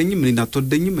አይፈልገኝም እኔን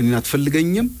አትወደኝም እኔን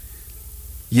አትፈልገኝም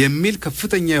የሚል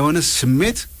ከፍተኛ የሆነ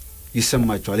ስሜት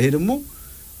ይሰማቸዋል ይሄ ደግሞ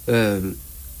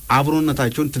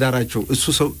አብሮነታቸውን ትዳራቸው እሱ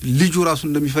ሰው ልጁ ራሱ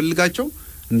እንደሚፈልጋቸው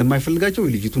እንደማይፈልጋቸው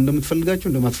ልጅቱ እንደምትፈልጋቸው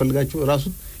እንደማትፈልጋቸው ራሱ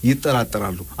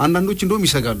ይጠራጠራሉ አንዳንዶች እንደውም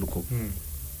ይሰጋሉ እኮ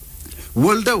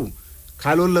ወልደው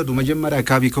ካልወለዱ መጀመሪያ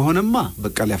አካባቢ ከሆነማ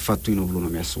በቃ ሊያፋቱኝ ነው ብሎ ነው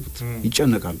የሚያስቡት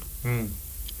ይጨነቃሉ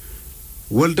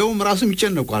ወልደውም ራሱም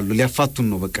ይጨነቃሉ ሊያፋቱን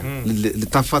ነው በቃ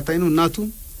ልታፋታኝ ነው እናቱ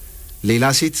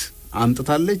ሌላ ሴት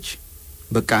አምጥታለች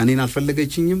በቃ እኔን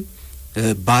አልፈለገችኝም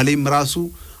ባሌም ራሱ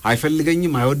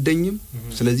አይፈልገኝም አይወደኝም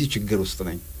ስለዚህ ችግር ውስጥ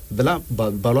ነኝ ብላ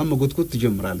ባሏን መጎትጎት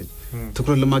ትጀምራለች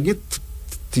ትኩረት ለማግኘት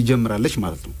ትጀምራለች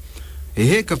ማለት ነው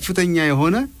ይሄ ከፍተኛ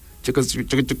የሆነ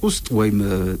ጭቅጭቅ ውስጥ ወይም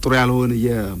ጥሩ ያልሆነ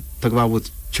የተግባቦት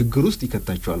ችግር ውስጥ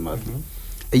ይከታቸዋል ማለት ነው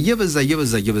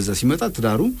እየበዛ ሲመጣ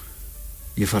ትዳሩ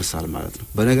ይፈርሳል ማለት ነው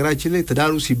በነገራችን ላይ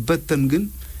ትዳሩ ሲበተን ግን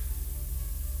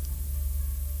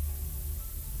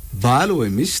ባል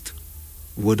ወይ ሚስት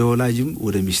ወደ ወላጅም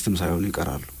ወደ ሚስትም ሳይሆኑ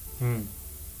ይቀራሉ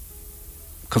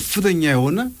ከፍተኛ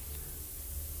የሆነ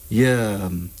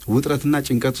የውጥረትና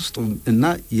ጭንቀት ውስጥ እና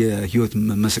የህይወት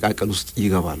መሰቃቀል ውስጥ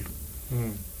ይገባሉ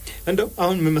እንደው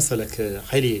አሁን ምን መሰለክ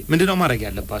ኃይሌ ምንድነው ማድረግ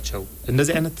ያለባቸው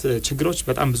እንደዚህ አይነት ችግሮች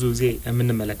በጣም ብዙ ጊዜ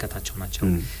የምንመለከታቸው ናቸው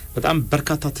በጣም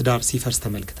በርካታ ትዳር ሲፈርስ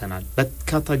ተመልክተናል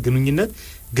በርካታ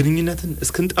ግንኙነትን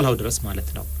እስክንጠላው ድረስ ማለት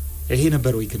ነው ይሄ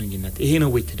ነበር ወይ ግንኙነት ይሄ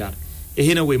ነው ወይ ትዳር ይሄ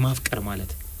ነው ወይ ማፍቀር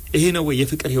ማለት ይሄ ነው ወይ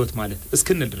የፍቅር ህይወት ማለት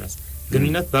እስክንል ድረስ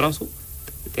ግንኙነት በራሱ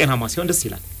ጤናማ ሲሆን ደስ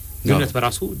ይላል ግንኙነት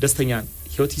በራሱ ደስተኛ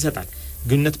ህይወት ይሰጣል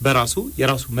ግንኙነት በራሱ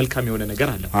የራሱ መልካም የሆነ ነገር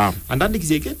አለ አንዳንድ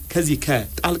ጊዜ ግን ከዚህ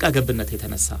ከጣልቃ ገብነት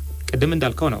የተነሳ ቀደም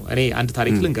እንዳልከው ነው እኔ አንድ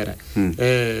ታሪክ ልንገረ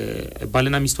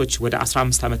ባልና ሚስቶች ወደ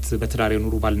 15 አመት በትዳር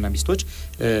የኖሩ ባልና ሚስቶች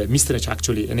ሚስት ነች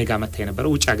አክቹሊ እኔ ጋር መጣ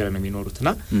የነበረው ውጭ ሀገር ነው የሚኖሩትና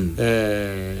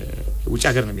ውጭ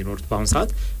ሀገር ነው የሚኖሩት በአሁን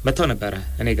ሰዓት መጣው ነበር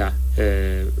እኔ ጋር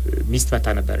ሚስት መጣ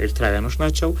ነበር ኤርትራውያኖች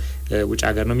ናቸው ውጭ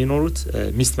ሀገር ነው የሚኖሩት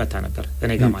ሚስት መጣ ነበር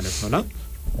እኔ ጋር ማለት ነውና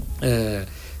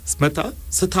ስመጣ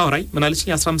ስታወራይ ምን አለችኝ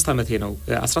 15 አመቴ ነው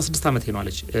 16 አመቴ ነው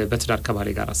አለች በትዳር ከባሌ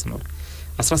ጋር አስኖር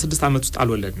 16 አመት ውስጥ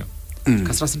አልወለድንም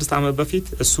ከ16 አመት በፊት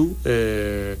እሱ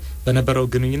በነበረው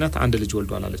ግንኙነት አንድ ልጅ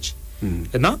ወልዷል አለች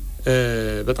እና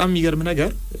በጣም የሚገርም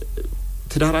ነገር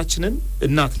ትዳራችንን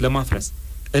እናት ለማፍረስ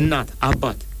እናት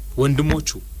አባት ወንድሞቹ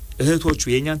እህቶቹ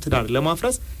የኛን ትዳር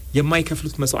ለማፍረስ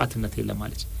የማይከፍሉት መስዋዕትነት የለም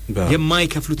አለች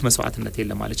የማይከፍሉት መስዋዕትነት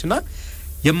የለም አለችና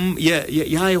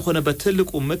ያ የሆነበት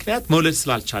ትልቁ ምክንያት መውለድ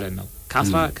ስላልቻለን ነው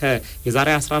የዛሬ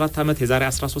 14 ዓመት የዛሬ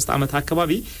 13 ዓመት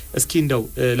አካባቢ እስኪ እንደው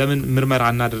ለምን ምርመራ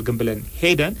አናደርግም ብለን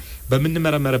ሄደን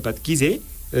በመንመረመረበት ጊዜ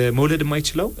መውለድ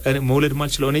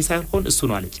ማይችለው እኔ ሳይሆን እሱ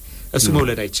ነው አለች እሱ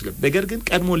መውለድ አይችልም ነገር ግን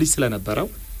ቀድሞ ልጅ ስለነበረው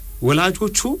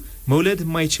ወላጆቹ መውለድ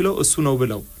ማይችለው እሱ ነው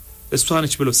ብለው እሷ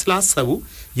ነች ብለው ስላሰቡ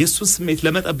የሱን ስሜት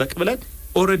ለመጠበቅ ብለን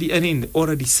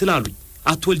ኦሬዲ ስላሉኝ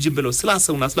አትወልጅም ብለው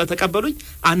ስላሰቡና ስለተቀበሉኝ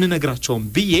አንነግራቸውም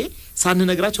ብዬ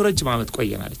ሳንነግራቸው ረጅም ዓመት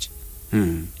ቆየናለች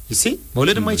ይሲ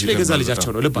መውለድ ማይችለው የገዛ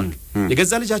ልጃቸው ነው ልባክ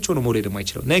የገዛ ልጃቸው ነው መውለድ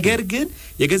ማይችለው ነገር ግን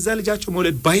የገዛ ልጃቸው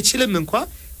መውለድ ባይችልም እንኳን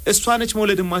እሷ ነች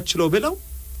መውለድ ማይችለው ብለው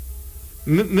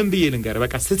ምን ብዬ ልንገር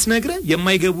በቃ ስትነግረ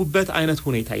የማይገቡበት አይነት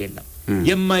ሁኔታ የለም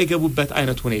የማይገቡበት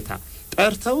አይነት ሁኔታ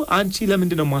ጠርተው አንቺ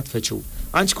ለምንድነው ማትፈጪው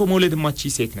አንቺ ኮመውለድ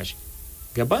ማትቺ ሴት ነሽ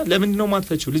ገባ ለምንድነው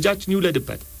ማትፈጪው ልጃችን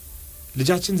ይውለድበት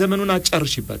ልጃችን ዘመኑን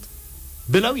አጨርሽበት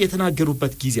ብለው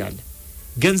የተናገሩበት ጊዜ አለ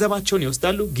ገንዘባቸውን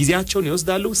ይወስዳሉ ጊዜያቸውን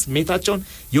ይወስዳሉ ስሜታቸውን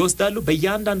ይወስዳሉ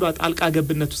በእያንዳንዱ ጣልቃ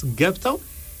ገብነት ውስጥ ገብተው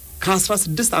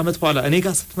ከ16 ዓመት በኋላ እኔ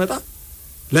ጋር ስትመጣ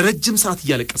ለረጅም ሰዓት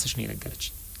እያለቀሰች ነው የነገረች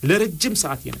ለረጅም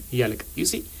ሰዓት እያለቀ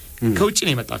ዩሲ ከውጭ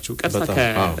ነው የመጣችው ቀጥታ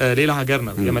ከሌላ ሀገር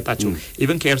ነው የመጣችው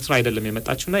ኢቭን ከኤርትራ አይደለም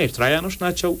የመጣችውና ኤርትራውያኖች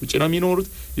ናቸው ውጭ ነው የሚኖሩት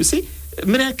ዩሲ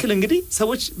ምን ያክል እንግዲህ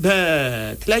ሰዎች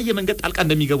በተለያየ መንገድ ጣልቃ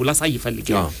እንደሚገቡ ላሳይ ፈልጌ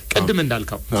ቀድም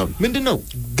እንዳልከው ምንድነው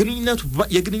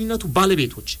የግንኙነቱ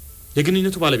ባለቤቶች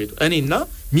እኔና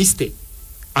ሚስቴ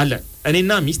አለ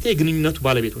እኔና ሚስቴ የግንኙነቱ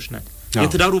ባለቤቶች ነን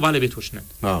የትዳሩ ባለቤቶች ነን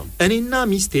እኔና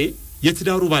ሚስቴ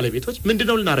የትዳሩ ባለቤቶች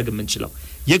ምንድነው ልናረግ የምንችለው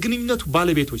የግንኙነቱ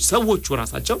ባለቤቶች ሰዎቹ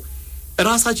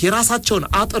የራሳቸውን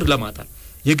አጥር ለማጣር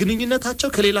የግንኙነታቸው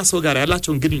ከሌላ ሰው ጋር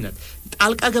ያላቸውን ግንኙነት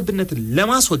ጣልቃ ገብነትን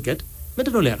ለማስወገድ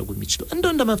ምንድነው ሊያደርጉ የሚችለው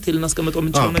እንደ መፍትሄ ልናስቀምጠው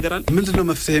የምንችለው ነገር አለ ምንድነው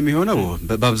መፍትሄ የሚሆነው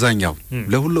በአብዛኛው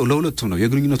ለሁለቱም ነው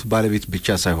የግንኙነቱ ባለቤት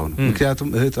ብቻ ሳይሆን ምክንያቱም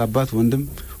እህት አባት ወንድም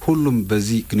ሁሉም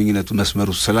በዚህ ግንኙነቱ መስመሩ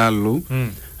ስላሉ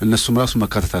እነሱም ራሱ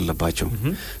መካተት አለባቸው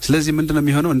ስለዚህ ምንድነው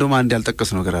የሚሆነው እንደውም አንድ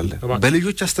ያልጠቀስ ነገር አለ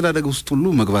በልጆች አስተዳደግ ውስጥ ሁሉ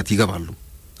መግባት ይገባሉ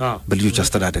በልጆች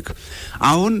አስተዳደግ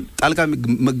አሁን ጣልቃ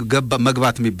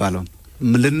መግባት የሚባለው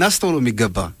ልናስተውለው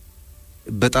የሚገባ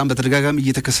በጣም በተደጋጋሚ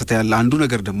እየተከሰተ ያለ አንዱ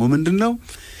ነገር ደግሞ ምንድነው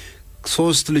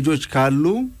 3 ልጆች ካሉ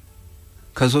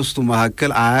ከሶስቱ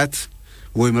መካከል አያት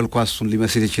ወይ መልኳሱን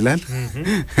ሊመስል ይችላል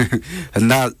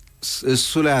እና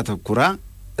እሱ ላይ አተኩራ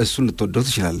እሱን ልትወደው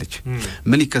ትችላለች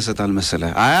ምን ይከሰታል መሰለ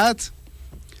አያት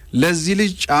ለዚህ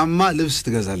ልጅ ጫማ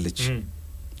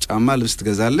ልብስ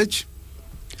ትገዛለች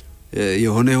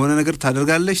የሆነ ነገር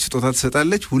ታደርጋለች ስጦታ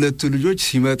ትሰጣለች ሁለቱ ልጆች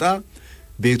ሲመጣ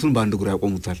ቤቱን ባንድ ጉራ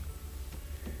ያቆሙታል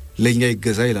ለኛ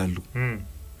ይገዛ ይላሉ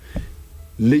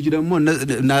ልጅ ደግሞ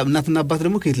እናትና አባት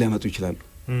ደግሞ ከየት ሊያመጡ ይችላሉ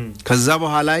ከዛ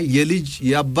በኋላ የልጅ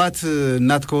የአባት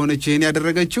እናት ከሆነች ይሄን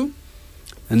ያደረገችው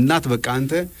እናት በቃ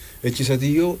አንተ እቺ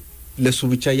ሰትዮ ለሱ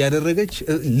ብቻ ያደረገች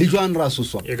ልጇን ራሱ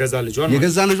እሷ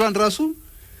የገዛ ልጇን ራሱ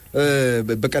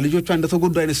በቃ ልጆቿ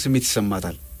እንደተጎዱ አይነት ስሜት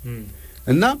ይሰማታል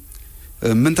እና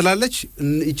ምን ትላለች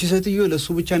እቺ ሰትዮ ለሱ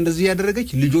ብቻ እንደዚህ ያደረገች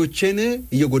ልጆቼን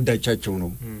እየጎዳቻቸው ነው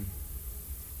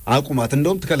አቁማት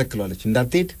እንደውም ትከለክላለች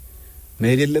እንዳትሄድ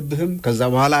መሄድ የለብህም ከዛ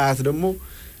በኋላ አያት ደግሞ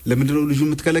ለምንድነው ልጁ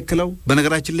የምትከለክለው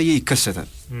በነገራችን ላይ ይከሰታል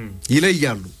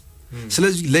ይለያሉ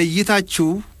ስለዚህ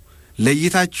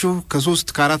ለይታችሁ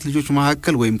ከ3 ከ4 ልጆች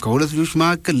መካከል ወይም ከ2 ልጆች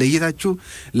መካከል ለይታችሁ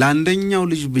ለአንደኛው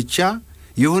ልጅ ብቻ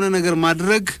የሆነ ነገር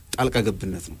ማድረግ ጣልቃ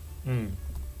ገብነት ነው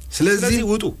ስለዚህ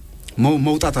ውጡ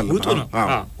መውጣት አለበት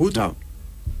ውጡ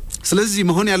ስለዚህ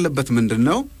መሆን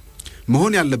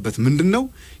ያለበት ምንድነው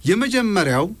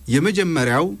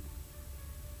የመጀመሪያው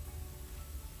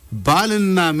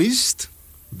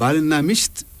ባልና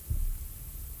ሚስት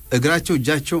እግራቸው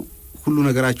እጃቸው ሁሉ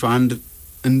ነገራቸው አንድ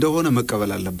እንደሆነ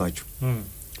መቀበል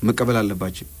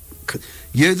አለባቸው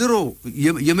የድሮ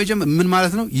ምን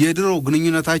ማለት ነው የድሮ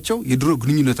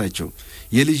ግንኙነታቸው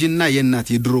የልጅና የእናት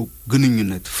የድሮ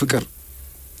ግንኙነት ፍቅር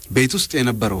ቤት ውስጥ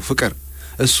የነበረው ፍቅር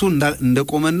እሱ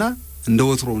እንደቆመና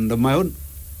እንደወትሮ እንደማይሆን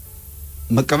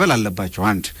መቀበል አለባቸው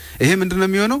አንድ ይሄ ምንድነው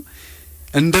የሚሆነው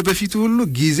እንደ በፊቱ ሁሉ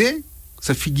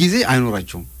ሰፊ ጊዜ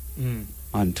አይኖራቸውም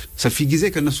አንድ ሰፊ ጊዜ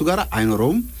ከነሱ ጋር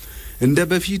አይኖረውም እንደ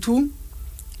በፊቱ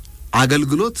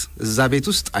አገልግሎት እዛ ቤት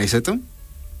ውስጥ አይሰጥም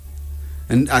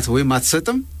ወይ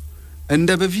ማትሰጥም እንደ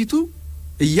በፊቱ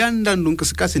እያንዳንዱ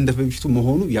እንቅስቃሴ እንደ በፊቱ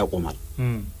መሆኑ ያቆማል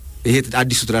ይሄ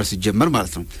አዲሱ ትዳር ሲጀመር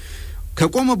ማለት ነው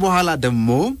ከቆመ በኋላ ደግሞ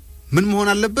ምን መሆን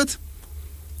አለበት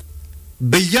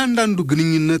በእያንዳንዱ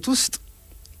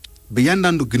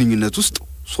ግንኙነት ውስጥ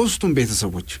ሶስቱም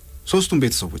ቤተሰቦች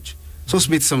ሶስት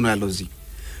ቤተሰብ ነው ያለው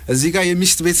እዚህ ጋር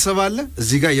የሚስት ቤተሰብ አለ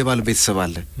እዚህ ጋር የባል ቤተሰብ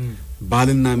አለ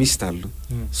ባልና ሚስት አሉ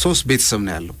ሶስት ቤተሰብ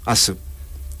ነው ያለው አስብ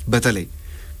በተለይ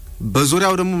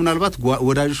በዙሪያው ደግሞ ምናልባት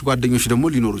ወዳጆች ጓደኞች ደግሞ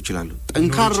ሊኖሩ ይችላሉ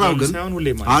ጠንካራው ግን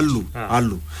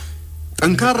አሉ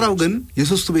ጠንካራው ግን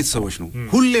የሶስቱ ቤተሰቦች ነው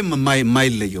ሁሌም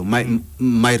የማይለየው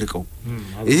የማይርቀው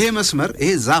ይሄ መስመር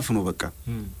ይሄ ዛፍ ነው በቃ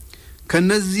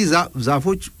ከነዚህ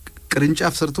ዛፎች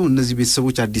ቅርንጫፍ ሰርተው እነዚህ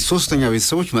ቤተሰቦች አዲስ ሶስተኛ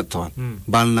ቤተሰቦች መጥተዋል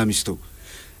ባልና ሚስቱ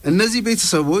እነዚህ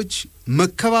ቤተሰቦች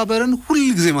መከባበርን ሁሉ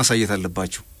ጊዜ ማሳየት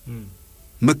አለባቸው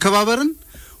መከባበርን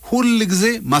ሁሉ ጊዜ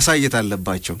ማሳየት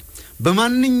አለባቸው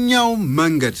በማንኛውም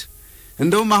መንገድ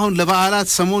እንደውም አሁን ለበዓላት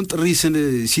ሰሞን ጥሪ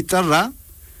ሲጠራ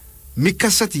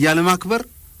ሚከሰት ያለ ማክበር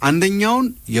አንደኛውን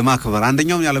የማክበር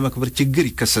አንደኛውን ያለ ማክበር ችግር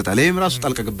ይከሰታል ይሄም ራሱ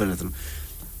ጣልቃ ገብነት ነው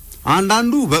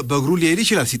አንዳንዱ በእግሩ ሊሄድ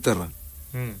ይችላል ሲጠራ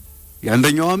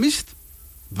ያንደኛው ሚስት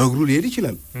በእግሩ ሊሄድ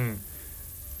ይችላል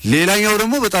ሌላኛው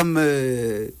ደግሞ በጣም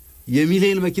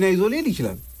የሚሊየን መኪና ይዞ ሊሄድ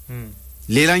ይችላል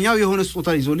ሌላኛው የሆነ ስጦታ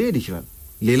ይዞ ሊሄድ ይችላል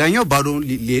ሌላኛው ባዶውን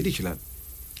ሊሄድ ይችላል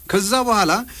ከዛ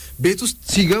በኋላ ቤት ውስጥ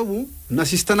ሲገቡ እና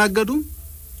ሲስተናገዱ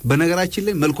በነገራችን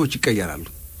ላይ መልኮች ይቀየራሉ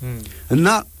እና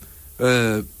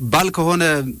ባል ከሆነ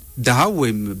ደሃው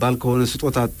ወይም ባል ከሆነ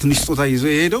ስጦታ ትንሽ ስጦታ ይዞ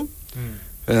ይሄደው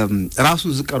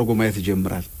ራሱን ዝቅ አድርጎ ማየት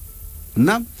ይጀምራል እና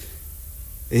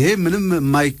ይሄ ምንም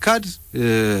ማይካድ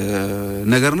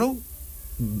ነገር ነው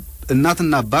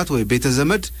እናትና አባት ወይ ቤተ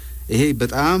ዘመድ ይሄ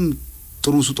በጣም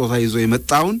ጥሩ ስጦታ ይዞ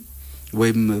የመጣውን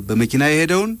ወይም በመኪና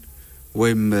የሄደውን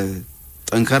ወይም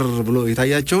ጠንከር ብሎ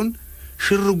የታያቸውን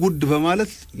ሽር ጉድ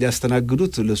በማለት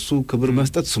ሊያስተናግዱት ለሱ ክብር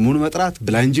መስጠት ስሙን መጥራት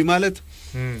ብላንጂ ማለት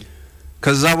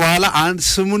ከዛ በኋላ አንድ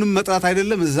ስሙንም መጥራት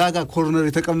አይደለም እዛ ጋር ኮርነር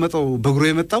የተቀመጠው በግሩ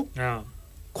የመጣው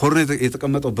ኮርነር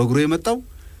የተቀመጠው በግሩ የመጣው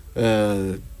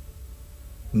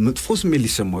መጥፎስ ምን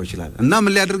ሊሰማው ይችላል እና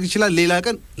ምን ሊያደርግ ይችላል ሌላ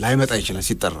ቀን ላይመጣ ይችላል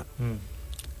ሲጠራ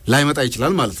ላይመጣ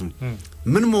ይችላል ማለት ነው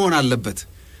ምን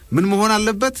መሆን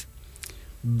አለበት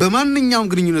በማንኛውም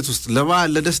ግንኙነት ውስጥ ለበዓል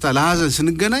ለደስታ ለሐዘን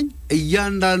ስንገናኝ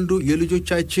እያንዳንዱ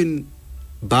የልጆቻችን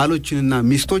ባሎችንና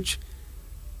ሚስቶች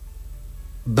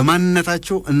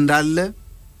በማንነታቸው እንዳለ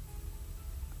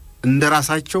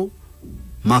እንደራሳቸው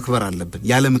ማክበር አለብን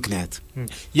ያለ ምክንያት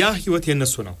ያ ህይወት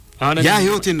የነሱ ነው ያ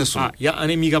ህይወት የነሱ ያ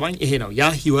እኔ የሚገባኝ ይሄ ነው ያ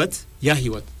ህይወት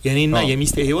የኔና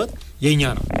የሚስቴ ህይወት የኛ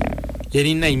ነው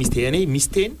የኔና የሚስቴ እኔ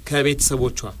ሚስቴን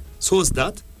ከቤተሰቦቿ ሶስት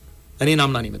እኔን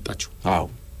አምናን የመጣችው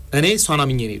እኔ ሷና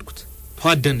ምኜ ነው የሄድኩት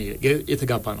ተዋደን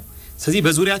የተጋባ ነው ስለዚህ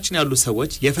በዙሪያችን ያሉ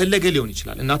ሰዎች የፈለገ ሊሆን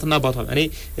ይችላል እናትና አባቷ እኔ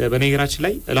በነገራችን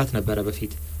ላይ እላት ነበር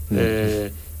በፊት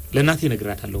ለናቴ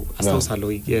ነግራታለሁ አስተዋውሳለሁ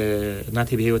እናቴ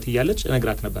በህይወት እያለች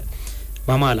ነግራት ነበር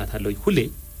ማማ አላታለሁ ሁሌ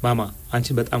ማማ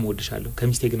አንቺን በጣም ወድሻለሁ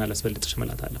ከሚስቴ ግን አላስበልጥሽ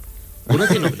እላታለሁ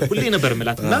ወነቴ ነው ሁሌ ነበር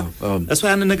እላትና እሷ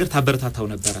ያንን ነገር ታበረታታው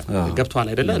ነበር ገብቷል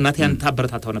አይደለ እናቴ ያን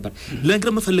ታበረታታው ነበር ለነገር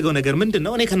የምፈልገው ነገር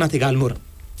ምንድነው እኔ ከናቴ ጋር አልኖርም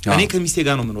እኔ ከሚስቴ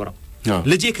ጋር ነው የምኖረው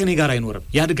ልጄ ከኔ ጋር አይኖርም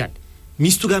ያድጋል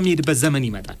ሚስቱ ጋር የሚሄድበት ዘመን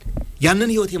ይመጣል ያንን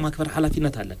ህይወት የማክበር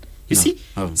ኃላፊነት አለን እሺ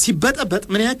ሲበጠበጥ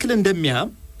ምን ያክል እንደሚያም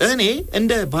እኔ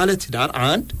እንደ ባለ ትዳር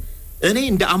እኔ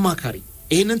እንደ አማካሪ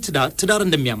ይሄንን ትዳር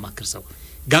እንደሚያማክር ሰው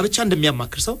ጋብቻ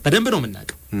እንደሚያማክር ሰው በደንብ ነው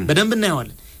የምናቀው በደንብ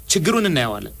እናያዋለን ችግሩን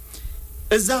እናያዋለን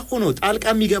እዛ ሆኖ ጣልቃ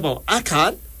የሚገባው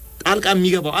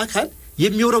አካል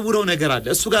የሚወረውረው ነገር አለ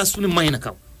እሱ ጋር እሱን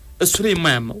የማይነካው እሱን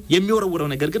የማያመው የሚወረውረው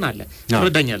ነገር ግን አለ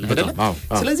ተረዳኛለህ አይደል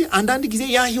ስለዚህ አንዳንድ ጊዜ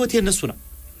ያ ህይወት የነሱ ነው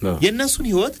የነሱን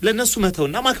ህይወት ለነሱ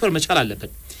መተውና ማክበር መቻል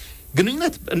አለበት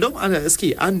ግንኙነት እንደውም እስኪ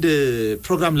አንድ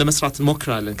ፕሮግራም ለመስራት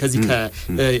እንሞክራለን ከዚህ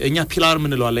ከኛ ፒላር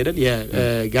ምን ነው አለ አይደል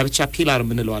የጋብቻ ፒላር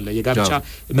ምን ነው አለ የጋብቻ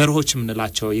መርሆች ምን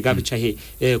ናቸው የጋብቻ ይሄ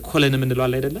ኮለን ምን ነው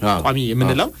አለ አይደል ቋሚ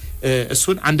የምንለው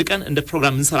እሱን አንድ ቀን እንደ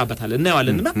ፕሮግራም እንሰራበታለን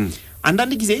እናያዋለንና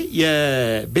አንዳንድ ጊዜ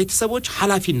የቤተሰቦች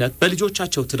ኃላፊነት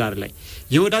በልጆቻቸው ትዳር ላይ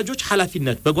የወዳጆች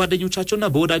ኃላፊነት በጓደኞቻቸውና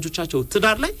በወዳጆቻቸው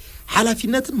ትዳር ላይ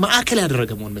ኃላፊነትን ማዕከል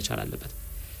ያደረገ መሆን መቻል አለበት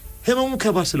ህመሙ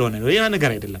ከባድ ስለሆነ ነው ያ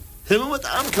ነገር አይደለም ህመሙ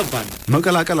በጣም ከባድ ነው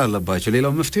መቀላቀል አለባቸው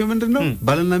ሌላው መፍትሄው ምንድነው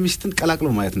ባልና ሚስትን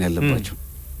ቀላቅለው ማየት ነው ያለባቸው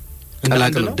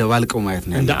ቀላቅለው ደባልቀው ማየት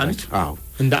ነው ያለባቸው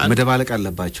መደባለቅ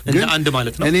አለባቸው እንደ አንድ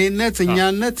ማለት ነው እኔነት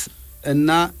እኛነት እና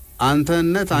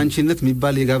አንተነት አንቺነት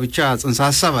የሚባል የጋብቻ ጽንሰ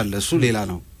ሐሳብ አለ እሱ ሌላ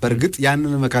ነው በርግጥ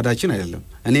ያንን መካዳችን አይደለም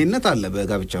እኔነት አለ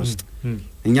በጋብቻ ውስጥ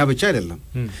እኛ ብቻ አይደለም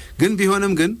ግን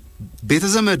ቢሆንም ግን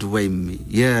ቤተዘመድ ወይም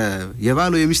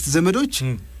የባሉ የሚስት ዘመዶች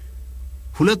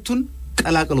ሁለቱን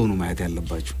ቀላቅለው ነው ማየት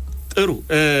ያለባቸው ጥሩ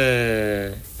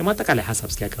የማጠቃለያ ሐሳብ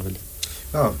እስኪያቀርብልኝ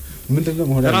ምንድነው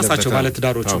መሆን ያለበት ራሳቸው ባለ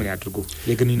ትዳሮች ምን ያድርጉ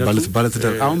የግንኙነቱ ባለ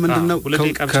ትዳር አሁን ምንድነው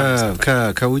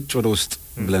ከውጭ ወደ ውስጥ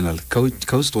ብለናል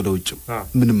ከውስጥ ወደ ውጭ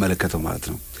ምን መለከተው ማለት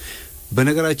ነው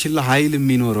በነገራችን ላይ ኃይል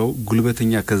የሚኖረው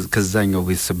ጉልበተኛ ከዛኛው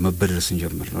ቤተሰብ መበደር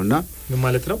ሲጀምር ነውና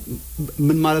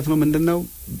ምን ማለት ነው ምንድነው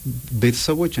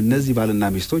ቤተሰቦች እነዚህ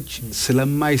ባልና ሚስቶች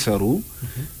ስለማይሰሩ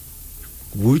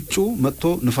ውጩ መጥቶ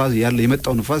ንፋስ ያለ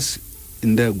የመጣው ንፋስ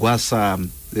እንደ ጓሳ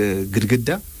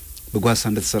ግድግዳ በጓሳ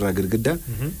እንደተሰራ ግድግዳ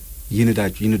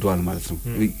ይንዷል ማለት ነው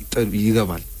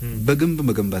ይገባል በግንብ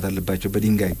መገንባት አለባቸው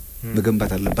በድንጋይ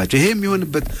መገንባት አለባቸው ይሄ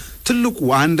የሚሆንበት ትልቁ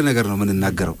አንድ ነገር ነው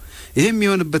ምንናገረው ይሄ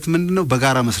የሚሆንበት ምንድነው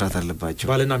በጋራ መስራት አለባቸው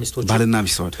ባልና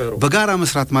ሚስቶች በጋራ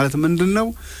መስራት ማለት ምንድነው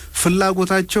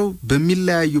ፍላጎታቸው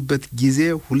በሚለያዩበት ጊዜ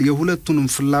የሁለቱንም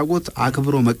ፍላጎት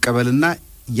አክብሮ መቀበልና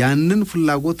ያንን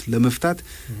ፍላጎት ለመፍታት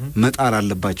መጣር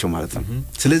አለባቸው ማለት ነው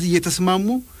ስለዚህ እየተስማሙ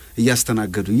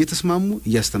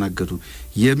እያስተናገዱ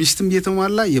የሚስትም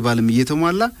እየተሟላ የባልም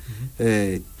እየተሟላ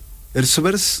እርስ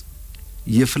በርስ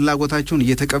የፍላጎታቸውን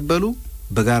እየተቀበሉ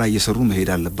በጋራ እየሰሩ መሄድ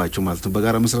አለባቸው ማለት ነው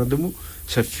በጋራ መስራት ደግሞ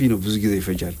ሰፊ ነው ብዙ ጊዜ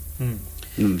ይፈጃል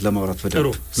ለማውራት ፈደሩ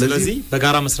ስለዚህ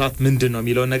በጋራ መስራት ምንድነው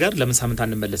የሚለው ነገር ለምን ሳምንት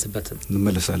አንመለስበትም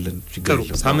እንመለሳለን ችግር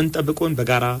ሳምንት ጠብቆን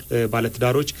በጋራ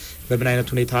ባለትዳሮች በምን አይነት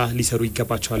ሁኔታ ሊሰሩ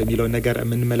ይገባቸዋል የሚለው ነገር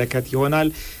ምንመለከት ይሆናል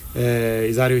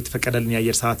የዛሬው የተፈቀደልን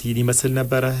የአየር ሰዓት ይመስል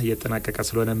ነበር የተጠናቀቀ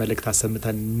ስለሆነ መልእክት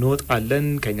አሰምተን እንወጣለን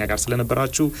ከኛ ጋር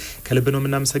ስለነበራችሁ ከልብ ነው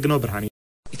እናመሰግነው ብርሃን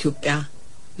ኢትዮጵያ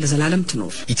ለዘላለም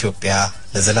ትኖር ኢትዮጵያ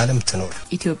ለዘላለም ትኖር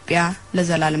ኢትዮጵያ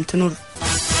ለዘላለም ትኖር